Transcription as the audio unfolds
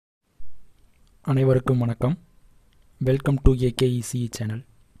அனைவருக்கும் வணக்கம். Welcome to AKEC channel.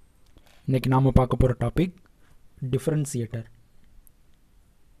 இன்றைக்கி நாம் பார்க்க போகிற டாபிக் டிஃப்ரென்சியேட்டர்.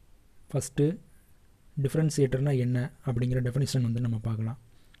 ஃபஸ்ட்டு டிஃப்ரென்சியேட்டர்னால் என்ன அப்படிங்கிற டெஃபினிஷன் நம்ம பார்க்கலாம்.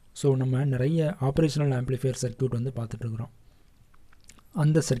 ஸோ நம்ம நிறைய ஆப்ரேஷனல் ஆம்ப்ளிஃபையர் சர்க்யூட் பார்த்துட்ருக்குறோம்.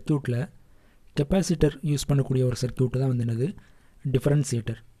 அந்த சர்க்யூட்டில் கெப்பாசிட்டர் யூஸ் பண்ணக்கூடிய ஒரு சர்க்யூட்டு தான் என்னது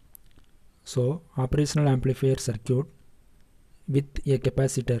டிஃப்ரென்சியேட்டர். So operational amplifier circuit with A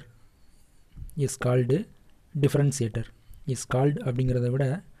capacitor is called differentiator. is called அப்படிங்கிறத விட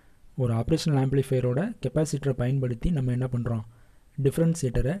ஒரு ஆப்ரேஷனல் ஆம்ப்ளிஃபையரோட கெப்பாசிட்டரை பயன்படுத்தி நம்ம என்ன பண்ணுறோம்,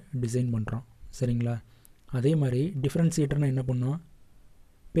 டிஃப்ரென்சியேட்டரை டிசைன் பண்ணுறோம். சரிங்களா? அதே மாதிரி டிஃப்ரென்சியேட்டர்னால் என்ன பண்ணோம்,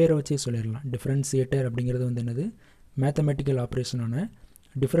 பேரை வச்சே சொல்லிடலாம். டிஃப்ரென்சியேட்டர் அப்படிங்கிறது என்னது, மேத்தமெட்டிக்கல் ஆப்ரேஷனான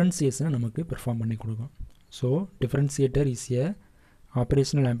டிஃப்ரென்சியேஷனை நமக்கு பெர்ஃபார்ம் பண்ணி கொடுக்கும். So டிஃப்ரென்சியேட்டர் is a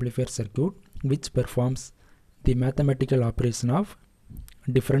operational amplifier circuit which performs the mathematical operation of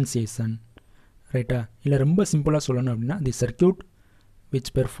differentiation. ரைட்டா? இல்லை ரொம்ப சிம்பிளாக சொல்லணும் அப்படின்னா, தி circuit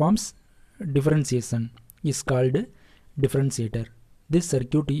which performs differentiation is called டிஃப்ரென்சியேட்டர். This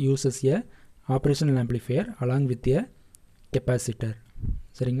circuit uses a operational amplifier along with a capacitor.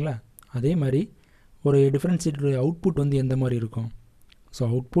 சரிங்களா? அதே மாதிரி ஒரு டிஃப்ரென்சியேட்டர் அவுட்புட் எந்த மாதிரி இருக்கும்? ஸோ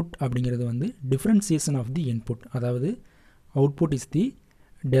அவுட்புட் அப்படிங்கிறது டிஃப்ரென்சியேஷன் ஆஃப் தி இன்புட். அதாவது output is the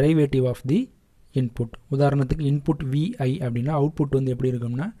டெரைவேட்டிவ் of the input. உதாரணத்துக்கு இன்புட் VI அப்படின்னா அவுட்புட் எப்படி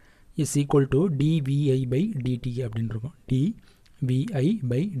இருக்கும்னா is equal to dVi by dt அப்படின்னு இருக்கும். dVi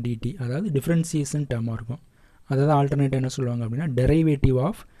by dt அதாவது டிஃப்ரென்சியேஷன் டேர்மாக இருக்கும். அதாவது ஆல்டர்னேட் என்ன சொல்லுவாங்க அப்படின்னா டெரைவேட்டிவ்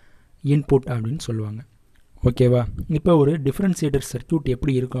ஆஃப் இன்புட் அப்படின்னு சொல்லுவாங்க. ஓகேவா? இப்போ ஒரு டிஃப்ரென்சியேட்டர் சர்க்யூட்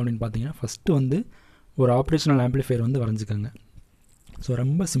எப்படி இருக்கும் அப்படின்னு பார்த்தீங்கன்னா, ஃபஸ்ட்டு ஒரு ஆப்ரேஷனல் ஆம்ப்ளிஃபையர் வரைஞ்சிக்கோங்க. ஸோ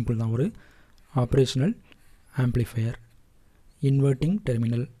ரொம்ப சிம்பிள் தான். ஒரு ஆப்ரேஷனல் ஆம்ப்ளிஃபையர், இன்வெர்ட்டிங்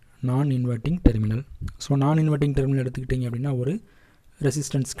டெர்மினல், நான் இன்வெர்ட்டிங் டெர்மினல். ஸோ நான் இன்வெர்ட்டிங் டெர்மினல் எடுத்துக்கிட்டிங்க அப்படின்னா ஒரு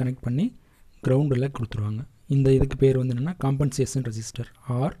ரெசிஸ்டன்ஸ் கனெக்ட் பண்ணி கிரவுண்டில் கொடுத்துருவாங்க. இந்த இதுக்கு பேர் என்னென்னா compensation resistor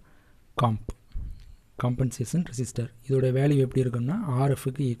R compensation resistor. இதோட வேல்யூ எப்படி இருக்குன்னா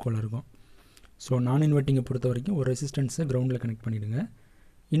RFக்கு ஈக்குவலாக இருக்கும். ஸோ நான் இன்வெர்ட்டிங்கை பொறுத்த வரைக்கும் ஒரு ரெசிஸ்டன்ஸை கிரவுண்டில் கனெக்ட் பண்ணிவிடுங்க.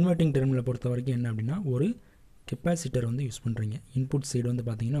 இன்வெர்ட்டிங் டெர்மினலை பொறுத்த வரைக்கும் என்ன அப்படின்னா ஒரு கெப்பாசிட்டர் யூஸ் பண்ணுறீங்க. இன்புட் சைடு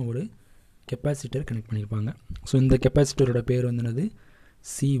பார்த்தீங்கன்னா ஒரு கெப்பாசிட்டர் கனெக்ட் பண்ணியிருப்பாங்க. ஸோ இந்த கெப்பாசிட்டரோட பேர் என்னது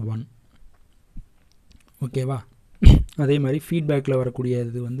C1. ஓகேவா? அதே மாதிரி ஃபீட்பேக்கில் வரக்கூடிய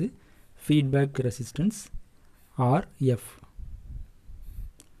இது feedback resistance RF.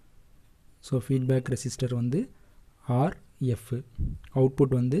 So feedback resistor RF.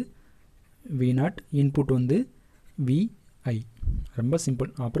 Output V0, input VI. ரொம்ப சிம்பிள்.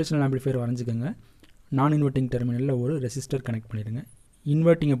 Operational amplifier வரைஞ்சிக்கோங்க. நான் இன்வெர்ட்டிங் டெர்மினலில் ஒரு ரெசிஸ்டர் கனெக்ட் பண்ணிவிடுங்க.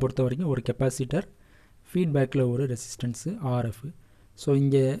 இன்வெர்ட்டிங்கை பொறுத்த வரைக்கும் ஒரு கெப்பாசிட்டர், ஃபீட்பேக்கில் ஒரு ரெசிஸ்டன்ஸு RF. ஸோ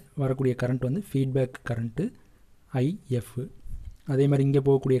இங்கே வரக்கூடிய கரண்ட் ஃபீட்பேக் கரண்ட்டு IF. அதே மாதிரி இங்கே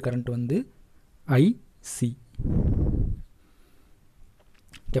போகக்கூடிய கரண்ட் IC.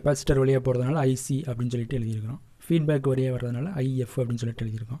 கெப்பாசிட்டர் வழியாக போகிறதுனால IC அப்படின்னு சொல்லிட்டு எழுதியிருக்கிறோம். ஃபீட்பேக் வழியாக வர்றதுனால IF அப்படின்னு சொல்லிட்டு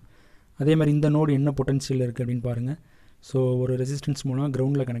எழுதியிருக்கோம். அதே மாதிரி இந்த நோடு என்ன பொட்டன்ஷியல் இருக்குது அப்படின்னு பாருங்கள். ஸோ ஒரு ரெசிஸ்டன்ஸ் மூலம்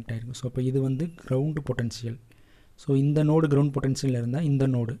கிரவுண்டில் கனெக்ட் ஆகிருக்கும். ஸோ அப்போ இது கிரவுண்டு பொட்டன்ஷியல். ஸோ இந்த நோடு கிரவுண்ட் பொட்டன்ஷியல் இருந்தால்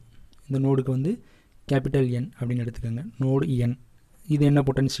இந்த நோடுக்கு கேபிட்டல் N அப்படின்னு எடுத்துக்கோங்க. நோடு N இது என்ன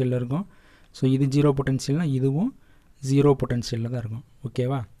பொட்டன்ஷியலில் இருக்கும்? ஸோ இது 0 பொட்டன்ஷியல்னால் இதுவும் 0 பொட்டன்ஷியலில் தான் இருக்கும்.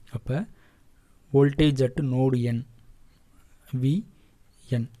 ஓகேவா? அப்போ voltage at node N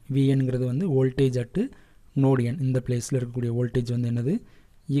VNங்கிறது voltage at node N. இந்த பிளேஸில் இருக்கக்கூடிய வோல்டேஜ் என்னது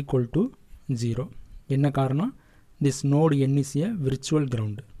ஈக்குவல் டு 0. என்ன காரணம்? This node N is a virtual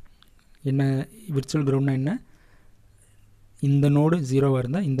ground. என்ன விர்ச்சுவல் கிரவுண்ட்னா என்ன? இந்த நோடு 0வாக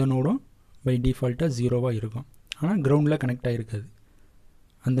இருந்தால் இந்த நோடும் பை டிஃபால்ட்டாக 0வாக இருக்கும். ஆனால் கிரவுண்டில் கனெக்ட் ஆகிருக்காது.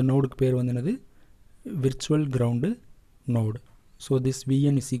 அந்த நோடுக்கு பேர் என்னது virtual ground node. So this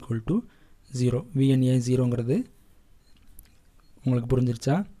VN is equal to 0. VN ஏன் 0ங்கிறது உங்களுக்கு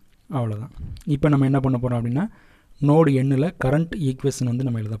புரிஞ்சிருச்சா? அவ்வளோதான். இப்போ நம்ம என்ன பண்ண போகிறோம் அப்படின்னா நோடு Nல் கரண்ட் ஈக்குவேஷன்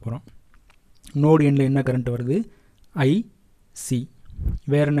நம்ம எழுத போகிறோம். நோடு Nல் என்ன கரண்ட் வருது? IC.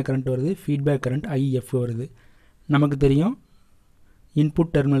 வேறு என்ன கரண்ட் வருது? ஃபீட்பேக் கரண்ட் IF வருது. நமக்கு தெரியும்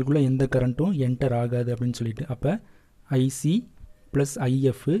இன்புட் டெர்மினலுக்குள்ளே எந்த கரண்ட்டும் என்டர் ஆகாது அப்படின்னு சொல்லிட்டு. அப்போ IC plus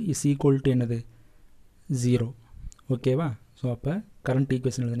IF is equal to என்னது 0. ஓகேவா? ஸோ அப்போ current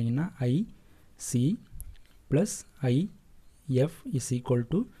equation எழுதுனீங்கன்னா IC plus IF is equal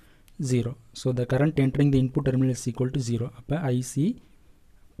to 0. So the current entering the input terminal is equal to 0. அப்போ IC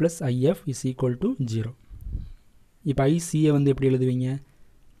plus IF is equal to 0. இப்போ ICயை எப்படி எழுதுவீங்க?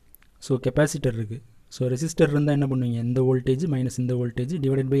 So capacitor இருக்குது. So resistor இருந்தால் என்ன பண்ணுவீங்க? இந்த வோல்டேஜ் மைனஸ் இந்த வோல்டேஜ்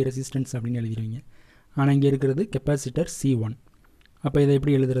டிவைடட் பை ரெசிஸ்டன்ஸ் அப்படின்னு எழுதிடுவீங்க. ஆனால் இங்கே இருக்கிறது கெப்பாசிட்டர் C1. அப்போ இதை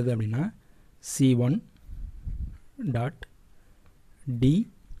எப்படி எழுதுறது அப்படின்னா C1 டாட் D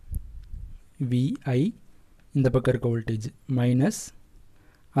VI இந்த பக்கம் இருக்க வோல்டேஜ் மைனஸ்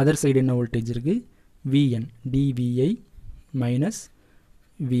அதர் சைடு என்ன வோல்டேஜ் இருக்குது VN dVi minus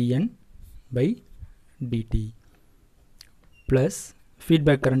VN by dt plus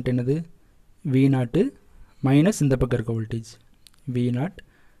feedback current என்னது V0 மைனஸ் இந்த பக்கம் இருக்க voltage V0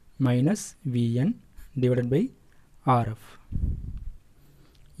 minus VN divided by RF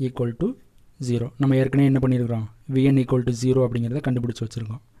equal to 0. நம்ம ஏற்கனவே என்ன பண்ணியிருக்கிறோம் VN equal to 0 அப்படிங்கிறத கண்டுபிடிச்சு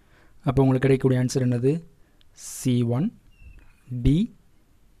வச்சுருக்கோம். அப்போ உங்களுக்கு கிடைக்கக்கூடிய ஆன்சர் என்னது C1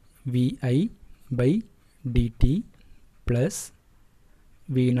 dVi by dt plus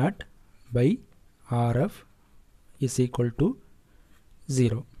V0 by RF is equal to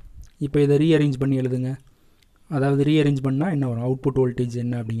 0. இப்போ இதை ரீஅரேஞ்ச் பண்ணி எழுதுங்க. அதாவது ரீஅரேஞ்ச் பண்ணால் என்ன வரும் அவுட்புட் வோல்டேஜ்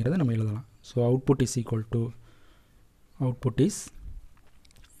என்ன அப்படிங்கிறத நம்ம எழுதலாம். So output is equal to output is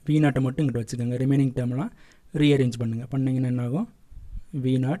V0 மட்டும் இங்கிட்ட வச்சுக்கோங்க. ரிமைனிங் டேர்ம்லாம் ரீஅரேஞ்ச் பண்ணுங்கள். பண்ணிங்கன்னா என்ன ஆகும்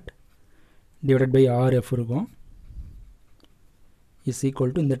V0 டிவைடட் பை RF இருக்கும் இஸ்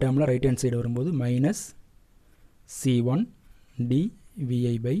ஈக்குவல் டு இந்த டேர்மில் ரைட் ஹேண்ட் சைடு வரும்போது minus C1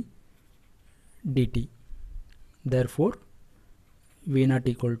 dVi by dt. Therefore V0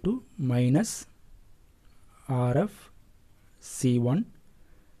 equal to minus RF C1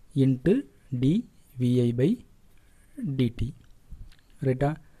 into dVi by dt.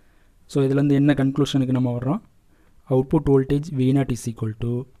 ரைட்டா? ஸோ இதிலேருந்து என்ன கன்க்ளூஷனுக்கு நம்ம வர்றோம் output voltage V0 is equal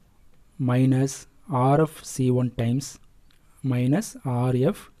to minus RF C1 times minus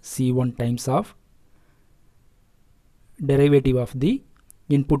RF C1 times of derivative of the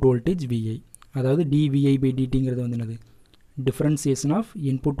input voltage VI. அதாவது dVi by dtங்கிறது வந்து என்னது differentiation of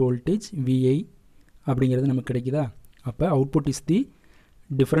input voltage VI அப்படிங்கிறது நமக்கு கிடைக்குதா? அப்போ output is the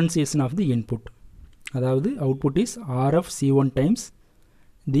differentiation of the input. அதாவது output is RF C1 times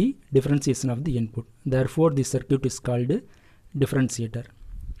the differentiation of the input. Therefore the circuit is called differentiator.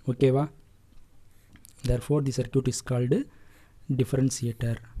 ஓகேவா? Therefore the circuit is called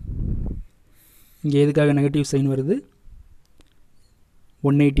differentiator. இங்கே எதுக்காக negative sign வருது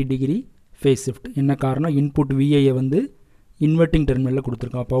 180 degree face shift. என்ன காரணம் input விஐயை வந்து inverting டெர்மினலில்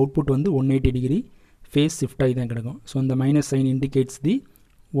கொடுத்துருக்கோம். அப்போ அவுட்புட் வந்து 180 டிகிரி ஃபேஸ் ஷிஃப்ட் ஆகி தான் கிடக்கும். ஸோ இந்த மைனஸ் சைன் இண்டிகேட்ஸ் தி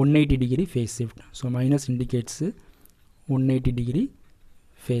 180 degree face shift. So minus இண்டிகேட்ஸு 180 degree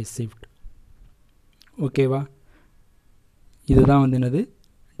face shift. ஓகேவா? இதுதான் வந்து என்னது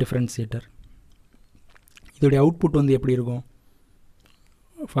டிஃப்ரென்சியேட்டர். இதோடைய அவுட்புட் வந்து எப்படி இருக்கும்?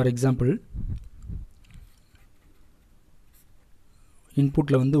 ஃபார் எக்ஸாம்பிள்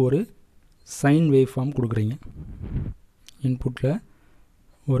இன்புட்டில் வந்து ஒரு சைன் வேவ் ஃபார்ம் கொடுக்குறீங்க. இன்புட்டில்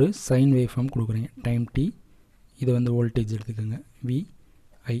ஒரு சைன் வேவ் ஃபார்ம் கொடுக்குறீங்க டைம் t. இது வந்து வோல்டேஜ் எடுத்துக்கோங்க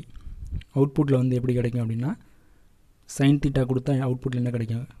VI. அவுட்புட்டில் வந்து எப்படி கிடைக்கும் அப்படின்னா சைன் தீட்டா கொடுத்தா அவுட்புட்டில் என்ன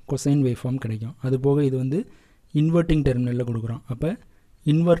கிடைக்கும் கொசைன் வேவ் ஃபார்ம் கிடைக்கும். அது போக இது வந்து இன்வெர்ட்டிங் டெர்மினலில் கொடுக்குறோம். அப்போ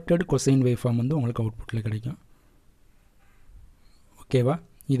இன்வெர்ட்டட் கொசைன் வேவ் ஃபார்ம் வந்து உங்களுக்கு அவுட்புட்டில் கிடைக்கும். ஓகேவா?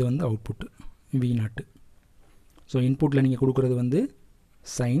 இது வந்து அவுட்புட்டு V0. ஸோ இன்புட்டில் நீங்கள் கொடுக்குறது வந்து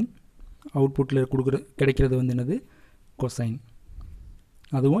சைன், அவுட்புட்டில் கிடைக்கிறது வந்து என்னது கொசைன்.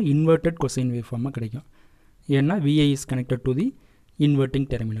 அதுவும் இன்வெர்ட்டட் கொசைன் வேவ் ஃபார்மாக கிடைக்கும். ஏன்னா VI is connected to the inverting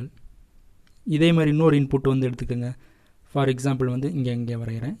terminal. இதே மாதிரி இன்னொரு இன்புட் வந்து எடுத்துக்கோங்க. ஃபார் எக்ஸாம்பிள் வந்து இங்கே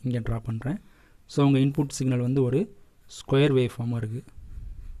வரைகிறேன், இங்கே ட்ரா பண்ணுறேன். ஸோ உங்கள் இன்புட் சிக்னல் வந்து ஒரு ஸ்கொயர் வேவ் ஃபார்மாக இருக்குது.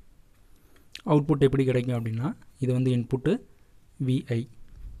 அவுட்புட் எப்படி கிடைக்கும் அப்படின்னா இது வந்து இன்புட்டு VI.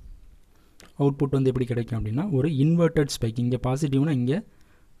 அவுட்புட் வந்து எப்படி கிடைக்கும் அப்படின்னா ஒரு இன்வெர்ட்டட் ஸ்பைக். இங்கே பாசிட்டிவ்னா இங்கே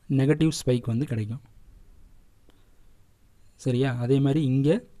நெகட்டிவ் ஸ்பைக் வந்து கிடைக்கும். சரியா? அதே மாதிரி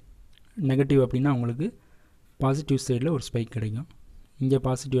இங்கே நெகட்டிவ் அப்படின்னா உங்களுக்கு பாசிட்டிவ் சைடில் ஒரு ஸ்பைக் கிடைக்கும். இங்கே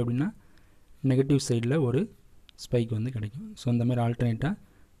பாசிட்டிவ் அப்படின்னா நெகட்டிவ் சைடில் ஒரு ஸ்பைக் வந்து கிடைக்கும். ஸோ இந்த மாதிரி ஆல்டர்னேட்டாக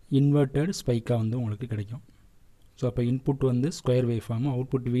இன்வெர்ட்டட் ஸ்பைக்காக வந்து உங்களுக்கு கிடைக்கும். ஸோ அப்போ இன்புட் வந்து ஸ்கொயர் வேவ் ஃபார்ம்,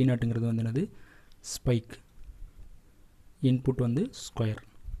 அவுட்புட் V0ங்கிறது வந்து என்னது ஸ்பைக், இன்புட் வந்து ஸ்கொயர்.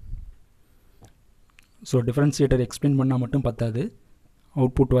 ஸோ டிஃப்ரென்சியேட்டர் எக்ஸ்பிளைன் பண்ணால் மட்டும் பத்தாது,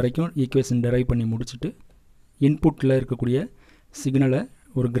 அவுட்புட் வரைக்கும் ஈக்குவேஷன் டெரைவ் பண்ணி முடிச்சுட்டு இன்புட்டில் இருக்கக்கூடிய சிக்னலை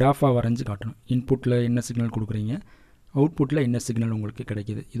ஒரு கிராஃபாக வரைஞ்சி காட்டணும். இன்புட்டில் என்ன சிக்னல் கொடுக்குறீங்க, அவுட்புட்டில் என்ன சிக்னல் உங்களுக்கு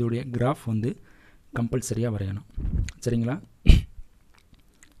கிடைக்கிது, இதோடைய கிராஃப் வந்து கம்பல்சரியாக வரையணும். சரிங்களா?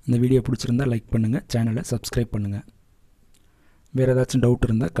 இந்த வீடியோ பிடிச்சிருந்தால் லைக் பண்ணுங்கள், சேனலை சப்ஸ்கிரைப் பண்ணுங்கள். வேறு ஏதாச்சும் டவுட்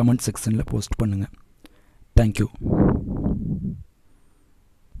இருந்தால் கமெண்ட் செக்ஷனில் போஸ்ட் பண்ணுங்கள். தேங்க்யூ.